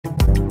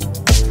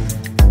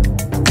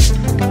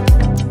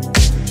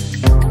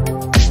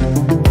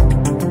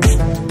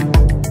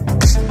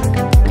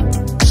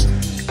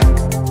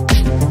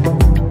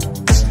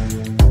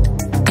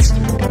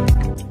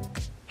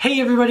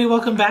everybody,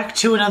 welcome back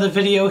to another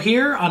video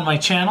here on my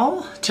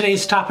channel.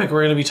 Today's topic,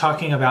 we're going to be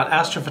talking about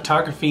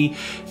astrophotography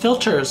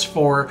filters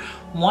for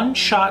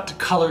one-shot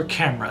color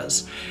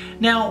cameras.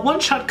 Now,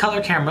 one-shot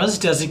color cameras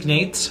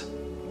designates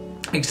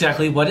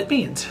exactly what it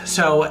means.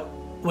 So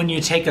when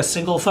you take a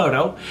single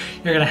photo,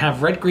 you're going to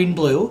have red, green,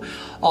 blue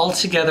all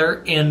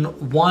together in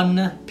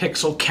one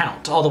pixel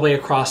count all the way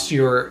across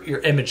your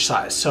image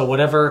size. So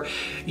whatever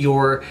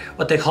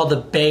what they call the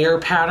Bayer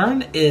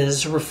pattern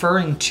is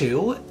referring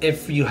to,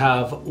 if you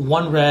have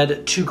one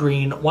red, two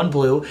green, one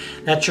blue,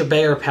 that's your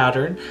Bayer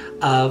pattern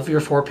of your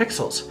 4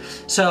 pixels.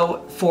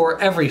 So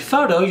for every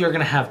photo, you're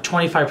going to have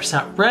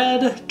 25%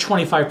 red,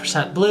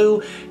 25%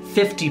 blue,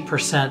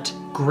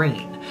 50%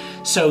 green.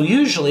 So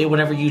usually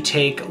whenever you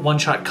take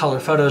one-shot color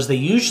photos, they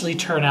usually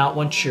turn out,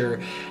 once you're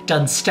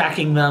done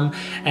stacking them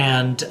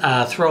and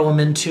throw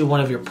them into one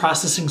of your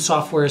processing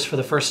softwares for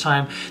the first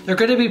time, they're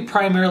going to be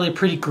primarily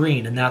pretty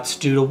green, and that's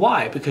due to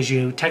why? Because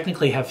you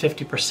technically have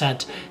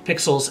 50%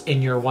 pixels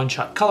in your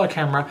one-shot color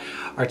camera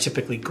are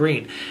typically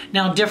green.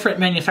 Now, different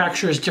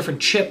manufacturers, different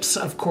chips,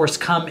 of course,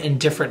 come in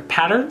different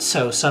patterns.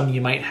 So some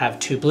you might have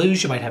 2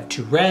 blues, you might have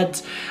 2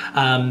 reds,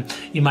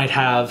 you might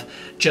have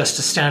just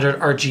a standard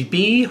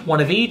RGB,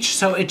 one of each.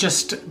 So it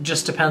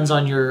just depends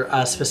on your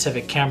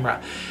specific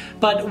camera.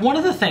 But one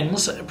of the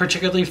things,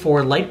 particularly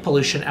for light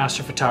pollution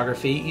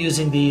astrophotography,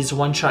 using these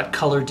one-shot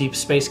color deep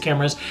space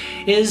cameras,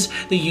 is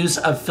the use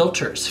of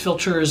filters.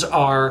 Filters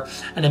are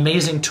an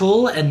amazing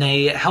tool, and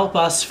they help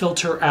us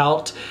filter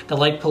out the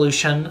light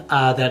pollution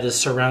that is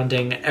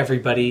surrounding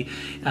everybody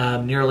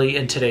nearly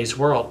in today's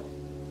world.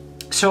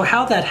 So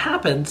how that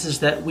happens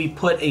is that we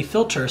put a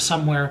filter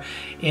somewhere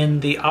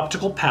in the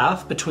optical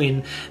path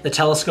between the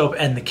telescope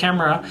and the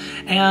camera,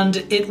 and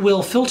it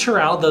will filter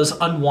out those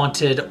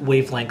unwanted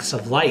wavelengths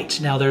of light.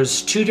 Now,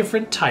 there's 2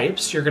 different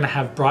types. You're going to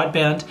have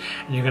broadband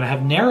and you're going to have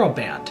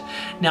narrowband.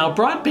 Now,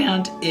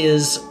 broadband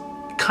is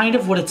kind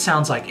of what it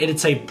sounds like.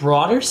 It's a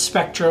broader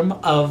spectrum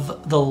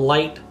of the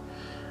light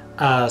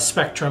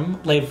spectrum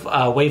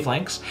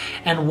wavelengths,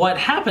 and what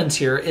happens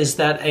here is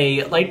that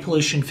a light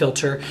pollution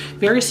filter,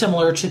 very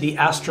similar to the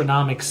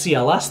Astronomy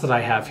CLS that I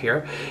have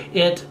here,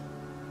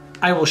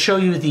 I will show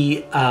you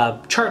the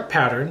chart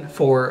pattern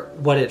for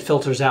what it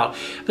filters out.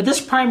 But this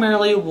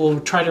primarily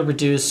will try to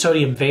reduce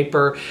sodium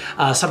vapor.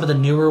 Some of the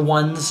newer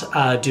ones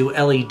do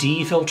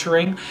LED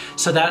filtering,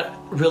 so that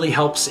really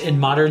helps in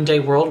modern day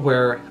world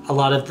where a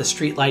lot of the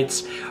street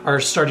lights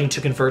are starting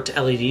to convert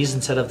to LEDs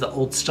instead of the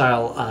old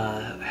style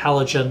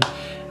halogen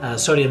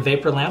sodium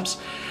vapor lamps.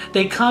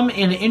 They come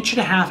in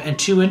 1.5 and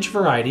 2-inch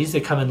varieties. They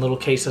come in little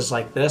cases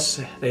like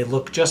this. They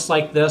look just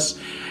like this.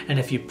 And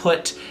if you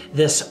put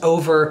this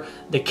over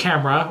the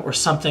camera or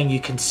something, you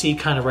can see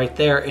kind of right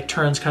there, it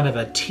turns kind of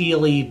a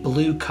tealy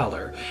blue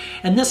color.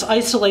 And this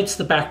isolates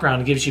the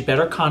background, gives you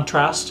better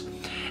contrast,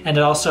 and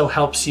it also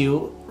helps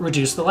you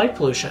reduce the light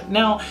pollution.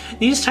 Now,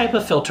 these type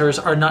of filters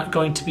are not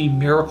going to be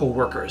miracle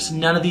workers.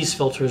 None of these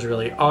filters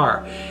really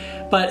are.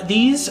 But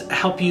these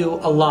help you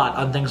a lot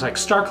on things like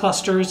star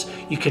clusters.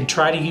 You can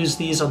try to use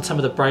these on some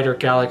of the brighter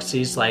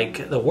galaxies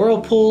like the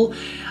Whirlpool,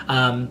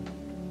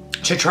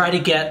 to try to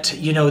get,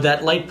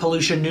 that light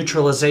pollution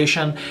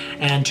neutralization,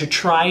 and to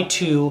try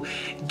to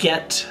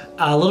get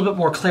a little bit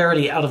more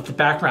clarity out of the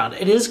background.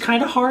 It is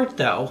kind of hard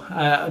though,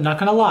 I'm not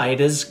gonna lie, it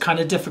is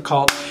kind of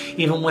difficult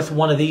even with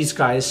one of these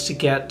guys to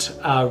get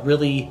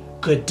really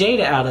good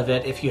data out of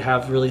it if you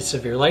have really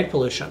severe light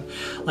pollution.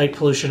 Light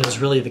pollution is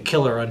really the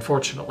killer,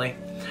 unfortunately.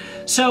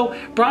 So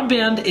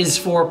broadband is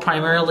for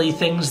primarily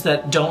things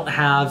that don't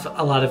have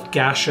a lot of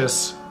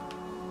gaseous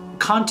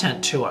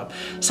content to them.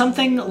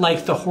 Something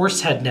like the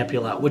Horsehead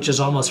Nebula, which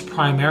is almost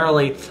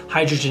primarily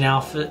hydrogen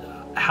alpha,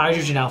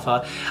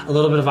 a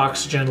little bit of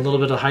oxygen, a little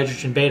bit of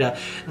hydrogen beta.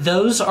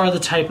 Those are the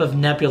type of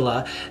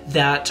nebula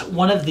that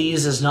one of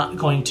these is not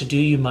going to do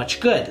you much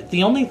good.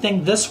 The only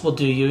thing this will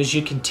do you is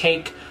you can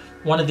take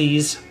one of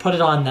these, put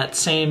it on that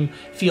same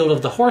field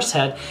of the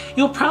Horsehead,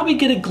 you'll probably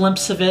get a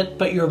glimpse of it,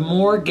 but you're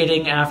more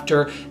getting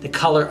after the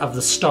color of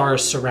the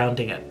stars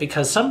surrounding it.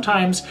 Because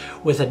sometimes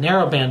with a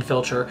narrowband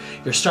filter,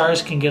 your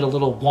stars can get a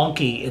little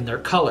wonky in their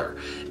color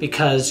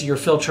because you're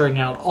filtering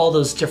out all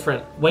those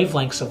different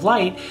wavelengths of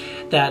light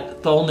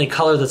that the only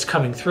color that's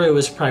coming through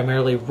is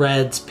primarily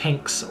reds,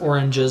 pinks,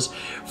 oranges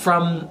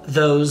from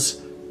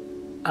those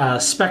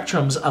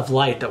spectrums of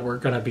light that we're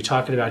going to be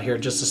talking about here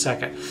in just a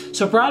second.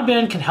 So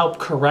broadband can help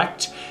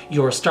correct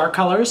your star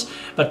colors,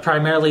 but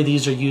primarily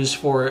these are used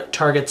for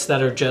targets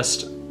that are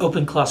just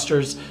open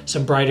clusters,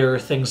 some brighter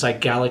things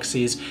like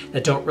galaxies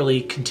that don't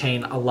really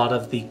contain a lot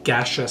of the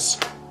gaseous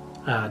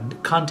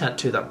content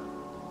to them.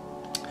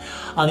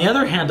 On the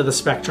other hand of the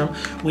spectrum,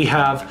 we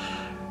have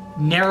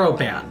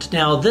narrowband.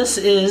 Now this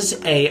is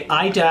a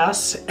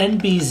IDAS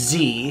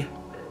NBZ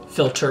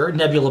filter,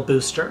 nebula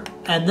booster.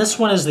 and this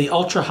one is the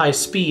ultra high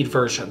speed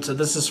version. So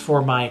this is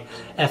for my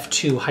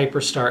f2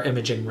 Hyperstar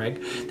imaging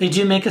rig. They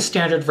do make a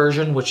standard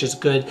version, which is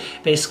good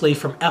basically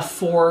from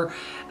f4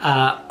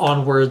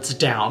 onwards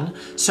down.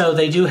 So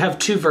they do have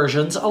two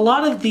versions. A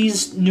lot of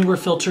these newer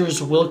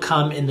filters will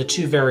come in the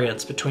two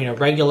variants between a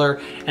regular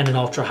and an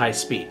ultra high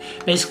speed.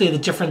 Basically the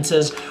difference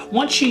is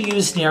once you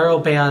use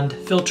narrowband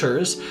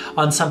filters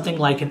on something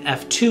like an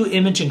f2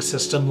 imaging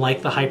system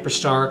like the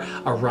Hyperstar,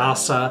 a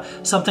RASA,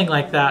 something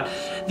like that,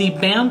 the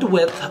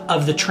bandwidth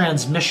of the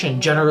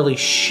transmission generally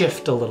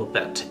shift a little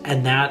bit,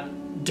 and that,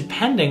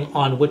 depending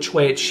on which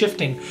way it's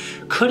shifting,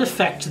 could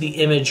affect the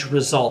image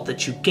result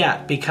that you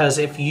get. Because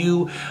if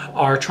you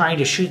are trying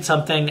to shoot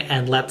something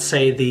and let's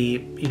say the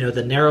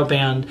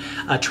narrowband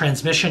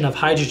transmission of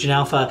hydrogen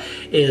alpha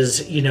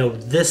is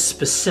this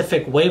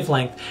specific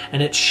wavelength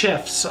and it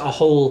shifts a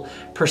whole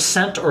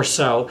 % or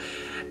so,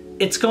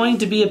 it's going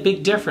to be a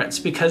big difference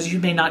because you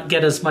may not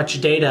get as much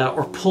data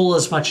or pull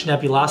as much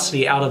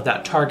nebulosity out of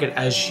that target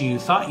as you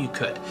thought you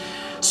could.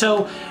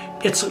 So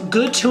it's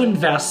good to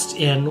invest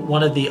in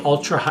one of the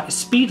ultra high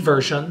speed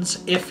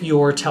versions if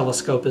your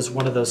telescope is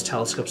one of those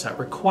telescopes that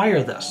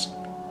require this.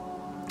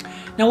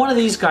 Now one of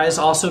these guys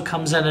also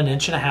comes in 1.5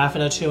 inches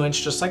and a 2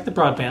 inch, just like the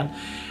broadband,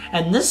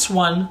 and this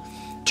one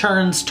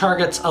turns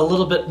targets a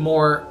little bit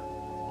more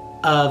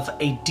of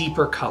a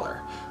deeper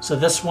color. So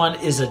this one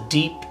is a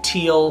deep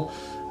teal,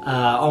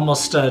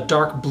 almost a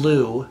dark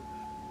blue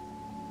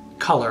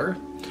color.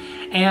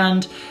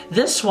 And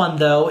this one,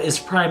 though, is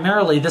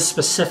primarily, this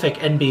specific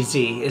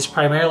NBZ is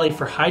primarily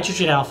for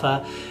hydrogen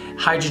alpha,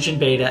 hydrogen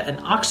beta, and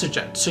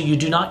oxygen. So you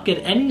do not get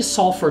any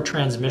sulfur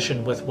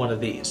transmission with one of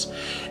these.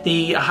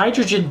 The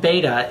hydrogen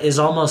beta is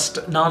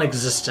almost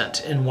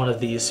non-existent in one of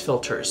these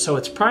filters. So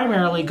it's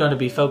primarily going to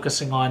be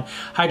focusing on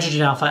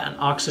hydrogen alpha and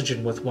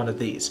oxygen with one of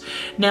these.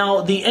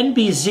 Now the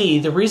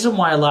NBZ, the reason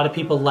why a lot of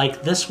people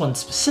like this one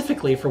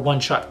specifically for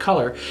one-shot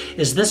color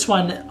is this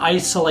one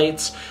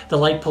isolates the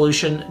light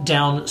pollution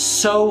down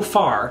so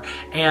far,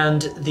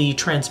 and the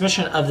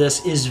transmission of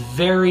this is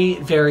very,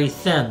 very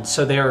thin.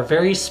 So they are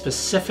very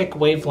specific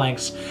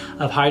wavelengths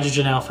of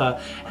hydrogen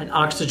alpha and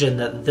oxygen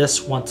that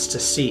this wants to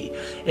see.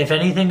 If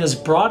anything is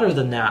broader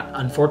than that,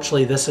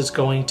 unfortunately this is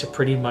going to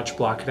pretty much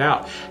block it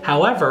out.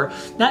 However,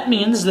 that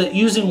means that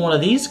using one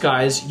of these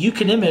guys, you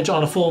can image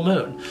on a full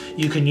moon.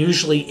 You can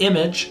usually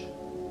image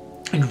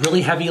in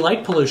really heavy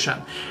light pollution,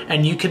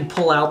 and you can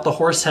pull out the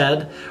horse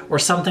head or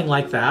something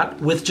like that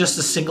with just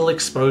a single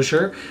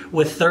exposure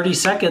with 30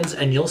 seconds,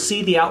 and you'll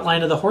see the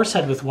outline of the horse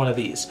head with one of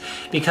these,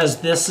 because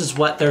this is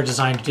what they're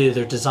designed to do.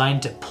 They're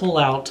designed to pull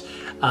out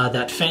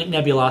that faint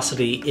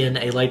nebulosity in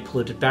a light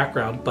polluted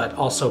background, but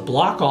also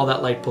block all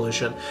that light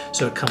pollution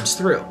so it comes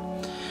through.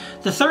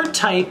 The third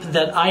type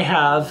that I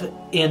have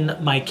in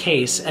my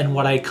case, and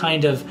what I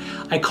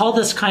call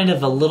this kind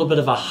of a little bit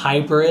of a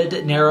hybrid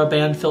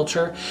narrowband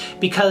filter,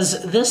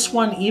 because this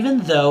one, even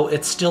though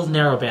it's still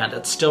narrowband,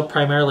 it's still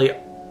primarily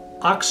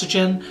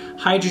oxygen,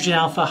 hydrogen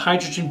alpha,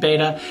 hydrogen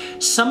beta.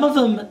 Some of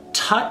them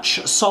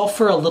touch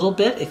sulfur a little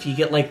bit. If you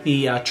get like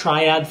the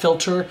triad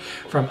filter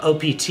from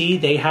OPT,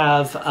 they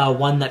have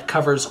one that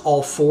covers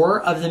all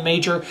 4 of the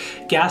major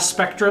gas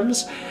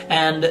spectrums,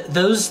 and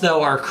those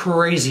though are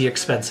crazy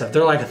expensive.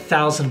 They're like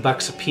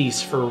 $1,000 a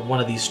piece for one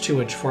of these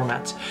 2-inch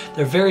formats.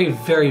 They're very,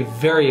 very,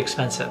 very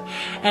expensive,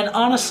 and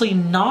honestly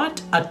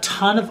not a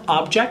ton of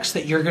objects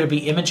that you're going to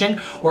be imaging,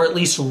 or at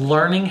least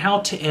learning how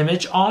to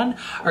image on,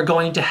 are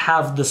going to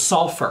have the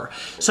sulfur.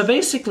 So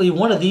basically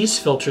one of these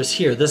filters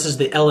here, this is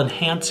the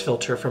L-Enhance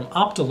filter from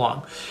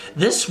Optolong.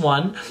 This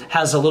one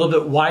has a little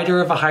bit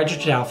wider of a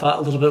hydrogen alpha,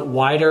 a little bit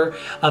wider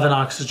of an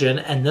oxygen,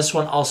 and this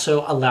one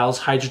also allows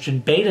hydrogen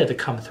beta to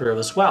come through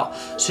as well.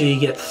 So you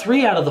get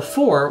 3 out of the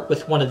 4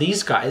 with one of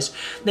these guys.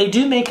 They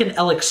do make an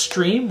L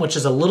Extreme, which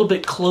is a little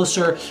bit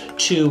closer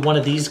to one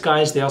of these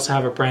guys. They also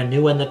have a brand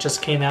new one that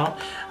just came out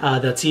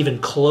that's even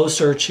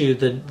closer to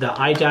the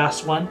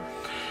IDAS one.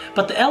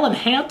 But the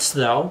L-Enhance,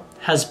 though,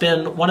 has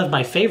been one of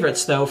my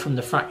favorites, though, from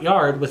the front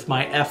yard with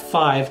my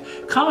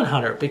F5 Common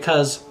Hunter,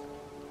 because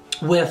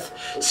with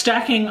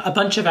stacking a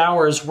bunch of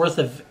hours worth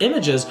of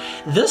images,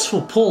 this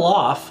will pull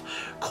off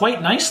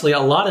quite nicely a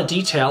lot of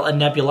detail and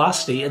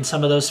nebulosity in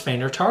some of those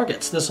fainter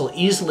targets. This will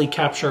easily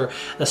capture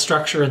the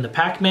structure in the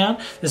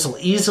Pac-Man. This will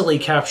easily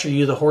capture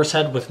you the horse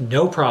head with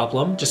no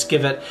problem. Just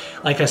give it,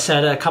 like I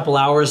said, a couple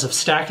hours of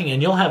stacking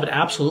and you'll have an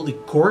absolutely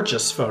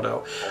gorgeous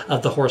photo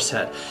of the horse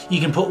head.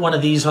 You can put one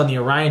of these on the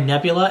Orion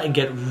Nebula and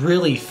get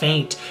really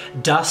faint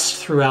dust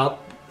throughout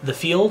the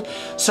field.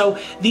 So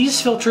these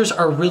filters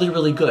are really,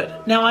 really good.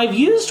 Now I've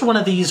used one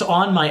of these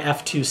on my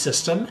F2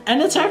 system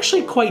and it's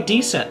actually quite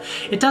decent.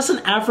 It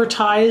doesn't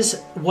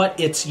advertise what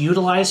it's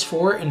utilized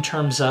for in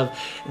terms of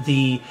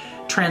the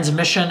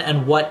transmission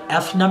and what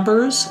F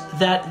numbers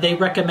that they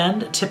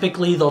recommend.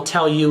 Typically they'll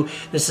tell you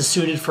this is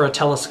suited for a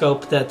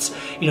telescope that's,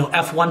 you know,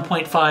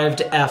 f1.5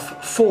 to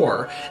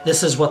f4.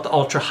 This is what the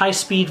ultra high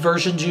speed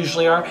versions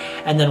usually are,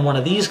 and then one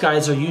of these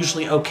guys are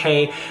usually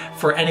okay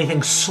for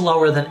anything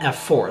slower than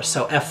f4.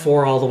 So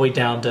f4 all the way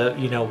down to,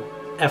 you know,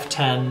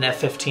 f10,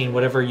 f15,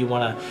 whatever you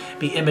want to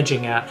be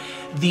imaging at,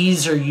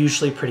 these are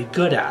usually pretty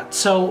good at.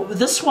 So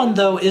this one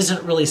though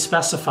isn't really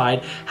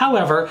specified.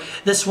 However,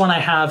 this one I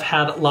have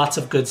had lots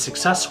of good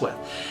success with.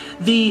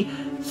 The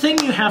thing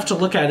you have to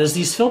look at is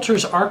these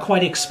filters are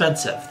quite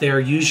expensive. They're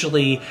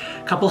usually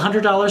a couple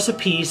 $100s a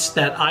piece.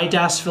 That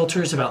IDAS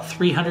filter is about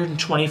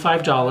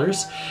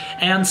 $325,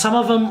 and some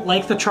of them,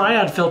 like the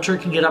triad filter,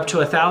 can get up to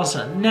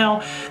 $1,000.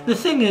 Now, the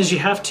thing is you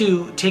have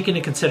to take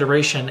into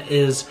consideration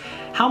is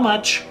how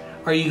much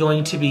are you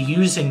going to be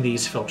using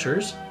these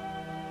filters.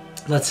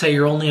 Let's say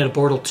you're only at a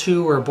Bortle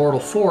 2 or a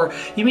Bortle 4,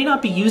 you may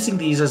not be using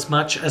these as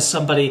much as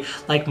somebody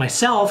like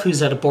myself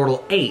who's at a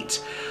Bortle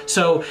 8.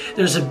 So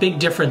there's a big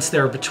difference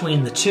there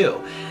between the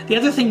two. The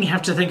other thing you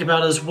have to think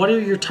about is what are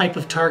your type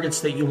of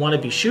targets that you want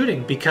to be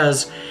shooting,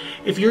 because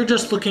if you're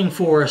just looking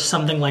for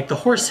something like the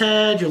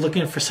Horsehead, you're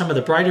looking for some of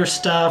the brighter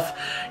stuff,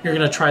 you're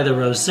going to try the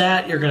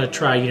Rosette, you're going to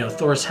try, you know,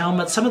 Thor's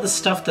helmet, some of the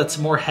stuff that's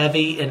more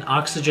heavy in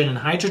oxygen and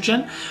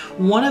hydrogen,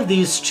 one of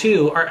these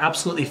two are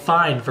absolutely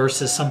fine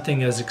versus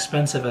something as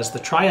expensive as the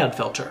triad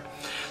filter.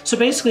 So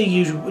basically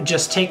you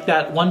just take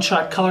that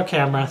one-shot color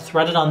camera,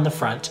 thread it on the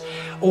front,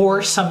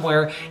 or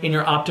somewhere in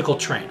your optical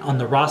train. On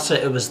the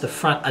Rasa, it was the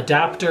front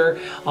adapter.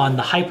 On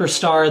the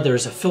Hyperstar,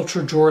 there's a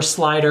filter drawer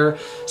slider.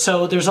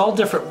 So there's all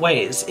different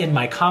ways. In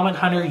my Comet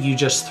Hunter, you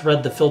just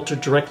thread the filter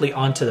directly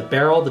onto the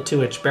barrel, the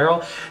 2-inch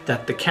barrel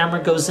that the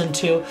camera goes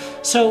into.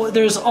 So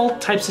there's all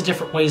types of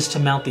different ways to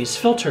mount these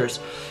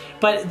filters,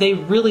 but they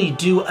really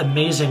do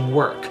amazing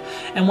work.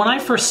 And when I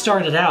first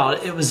started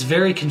out, it was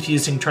very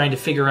confusing trying to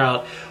figure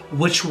out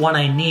which one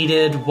I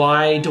needed.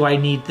 Why do I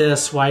need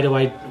this? Why do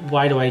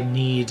I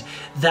need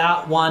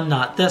that one,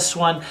 not this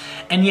one?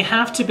 And you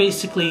have to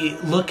basically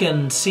look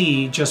and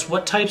see just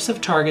what types of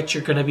targets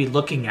you're going to be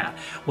looking at.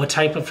 What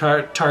type of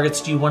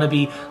targets do you want to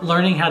be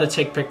learning how to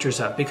take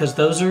pictures of? Because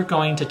those are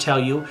going to tell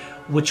you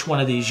which one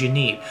of these you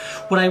need.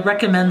 Would I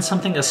recommend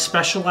something as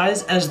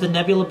specialized as the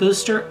Nebula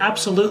Booster?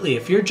 Absolutely.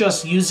 If you're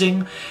just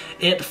using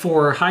it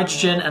for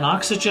hydrogen and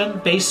oxygen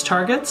based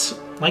targets,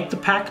 like the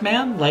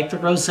Pac-Man, like the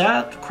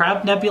Rosette,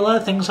 Crab Nebula,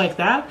 things like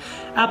that,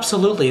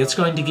 absolutely. It's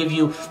going to give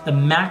you the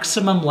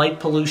maximum light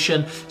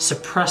pollution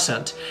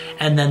suppressant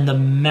and then the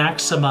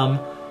maximum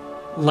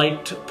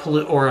light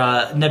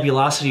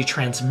nebulosity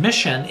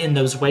transmission in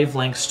those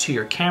wavelengths to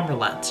your camera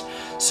lens.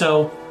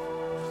 So,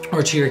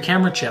 or to your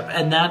camera chip,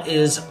 and that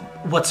is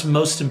what's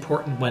most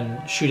important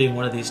when shooting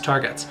one of these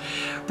targets.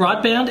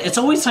 Broadband, it's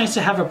always nice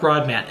to have a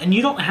broadband, and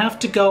you don't have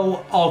to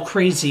go all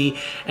crazy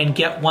and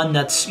get one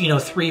that's, you know,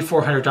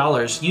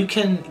 $300–400. You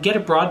can get a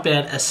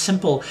broadband as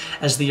simple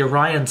as the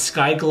Orion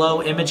Sky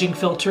Glow imaging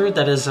filter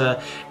that is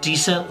a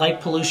decent light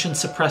pollution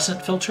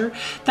suppressant filter.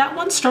 That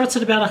one starts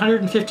at about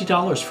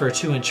 $150 for a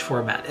 2-inch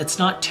format. It's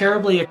not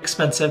terribly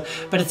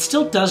expensive, but it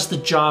still does the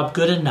job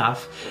good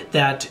enough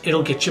that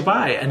it'll get you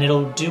by and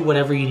it'll do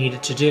whatever you need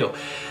it to do.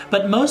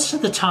 But most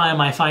of the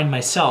time I find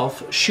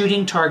myself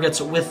shooting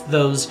targets with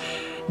those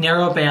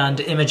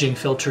narrowband imaging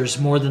filters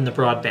more than the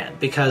broadband,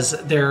 because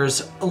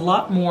there's a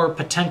lot more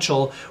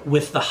potential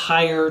with the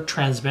higher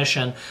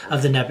transmission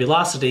of the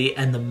nebulosity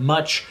and the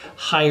much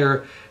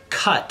higher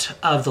cut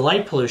of the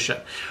light pollution.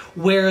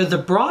 Where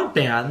the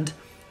broadband,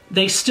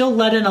 they still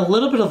let in a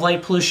little bit of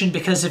light pollution,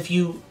 because if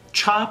you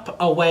chop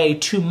away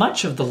too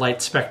much of the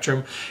light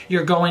spectrum,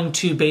 you're going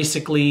to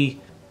basically,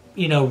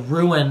 you know,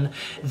 ruin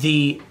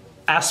the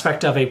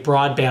aspect of a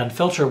broadband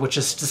filter, which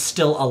is to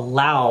still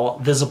allow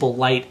visible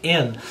light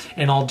in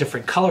all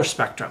different color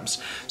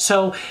spectrums.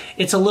 So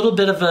it's a little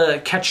bit of a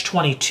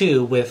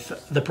catch-22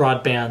 with the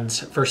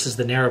broadbands versus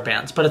the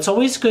narrowbands, but it's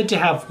always good to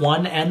have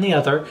one and the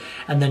other,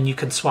 and then you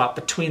can swap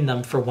between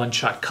them for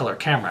one-shot color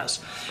cameras.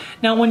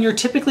 Now, when you're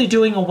typically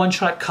doing a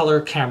one-shot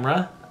color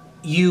camera,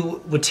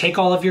 you would take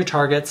all of your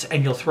targets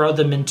and you'll throw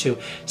them into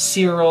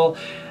Serial,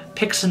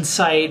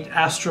 PixInsight,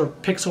 Astro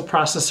Pixel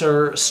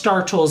Processor,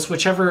 Star Tools,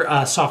 whichever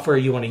software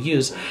you want to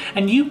use.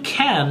 And you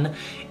can,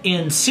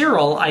 in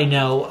Serial, I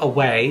know a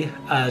way,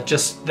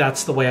 just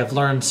that's the way I've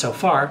learned so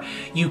far,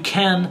 you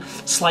can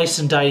slice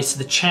and dice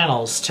the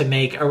channels to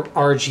make a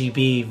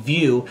RGB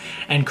view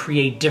and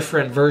create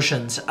different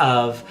versions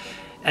of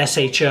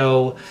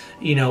SHO,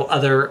 you know,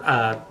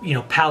 other, you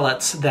know,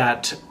 palettes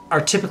that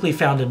are typically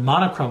found in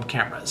monochrome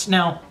cameras.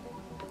 Now,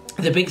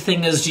 the big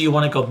thing is, do you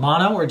want to go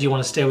mono or do you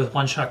want to stay with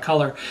one-shot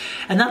color?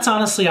 And that's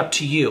honestly up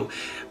to you.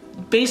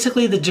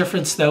 Basically, the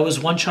difference though is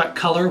one-shot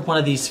color, one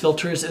of these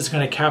filters is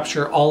going to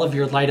capture all of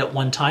your light at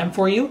one time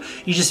for you.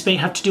 You just may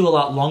have to do a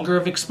lot longer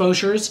of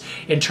exposures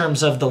in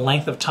terms of the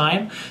length of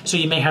time. So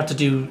you may have to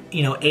do,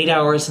 you know, 8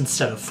 hours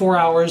instead of 4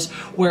 hours.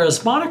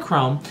 Whereas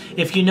monochrome,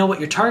 if you know what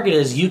your target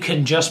is, you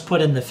can just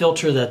put in the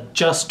filter that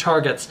just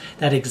targets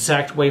that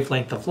exact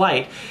wavelength of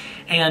light.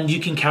 And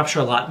you can capture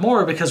a lot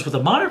more, because with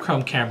a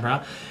monochrome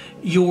camera,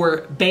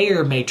 your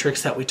Bayer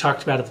matrix that we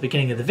talked about at the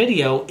beginning of the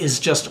video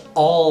is just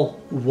all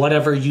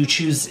whatever you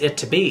choose it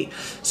to be.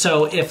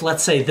 So if,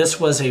 let's say, this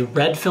was a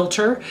red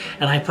filter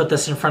and I put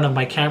this in front of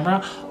my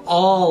camera,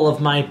 all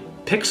of my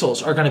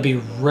pixels are going to be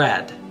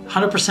red,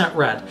 100%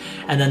 red,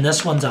 and then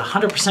this one's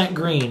 100%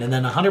 green, and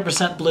then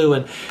 100% blue,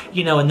 and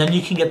and then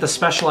you can get the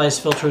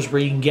specialized filters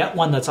where you can get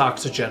one that's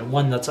oxygen,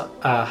 one that's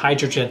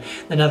hydrogen,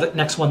 the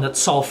next one that's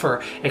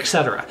sulfur,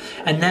 etc.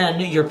 And then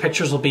your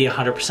pictures will be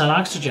 100%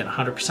 oxygen,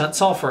 100%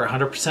 sulfur,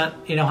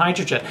 100%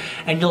 hydrogen,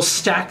 and you'll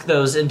stack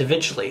those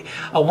individually.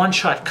 A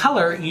one-shot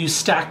color, you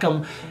stack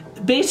them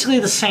basically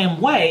the same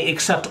way,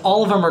 except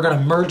all of them are going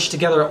to merge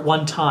together at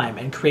one time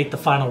and create the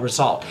final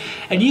result.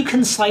 And you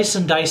can slice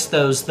and dice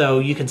those, though.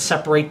 You can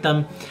separate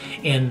them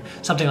in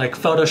something like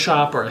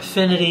Photoshop or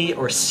Affinity,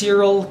 or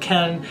Serial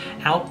can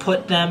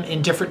output them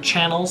in different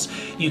channels.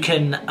 You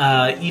can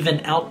even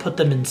output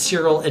them in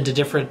Serial into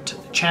different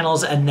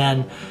channels and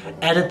then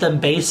edit them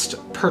based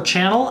per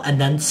channel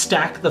and then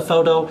stack the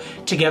photo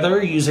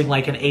together using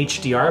like an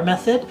HDR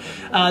method.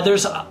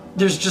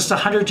 There's just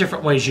 100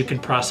 different ways you can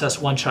process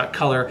one-shot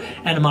color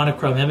and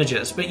monochrome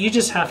images, but you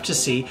just have to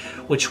see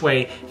which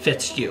way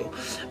fits you.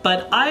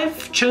 But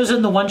I've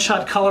chosen the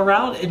one-shot color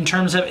route in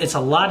terms of it's a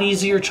lot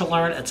easier to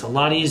learn, it's a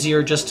lot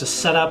easier just to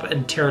set up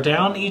and tear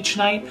down each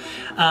night.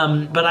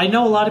 But I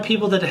know a lot of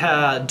people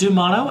that do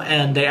mono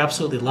and they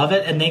absolutely love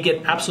it and they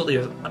get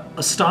absolutely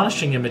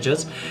astonishing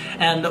images.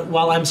 And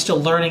while I'm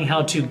still learning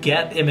how to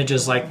get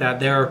images like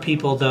that, there are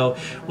people though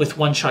with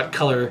one-shot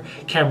color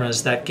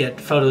cameras that get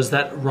photos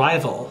that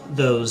rival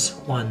those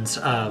ones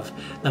of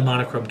the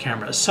monochrome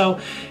cameras. So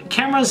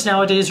cameras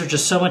nowadays are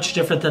just so much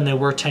different than they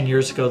were 10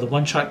 years ago. The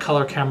one-shot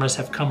color cameras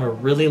have come a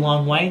really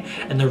long way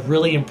and they're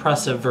really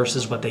impressive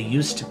versus what they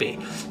used to be.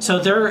 So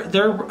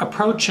they're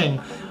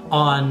approaching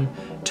on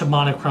to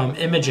monochrome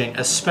imaging,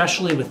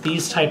 especially with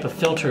these type of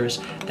filters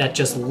that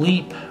just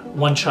leap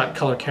one-shot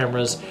color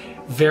cameras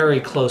very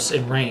close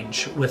in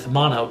range with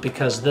mono,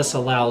 because this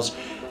allows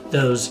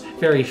those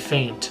very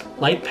faint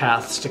light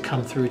paths to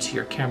come through to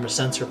your camera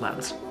sensor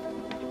lens.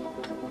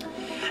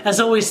 As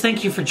always,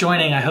 thank you for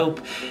joining. I hope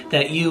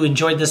that you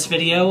enjoyed this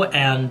video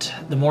and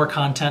the more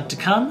content to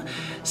come.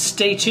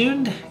 Stay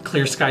tuned.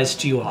 Clear skies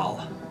to you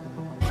all.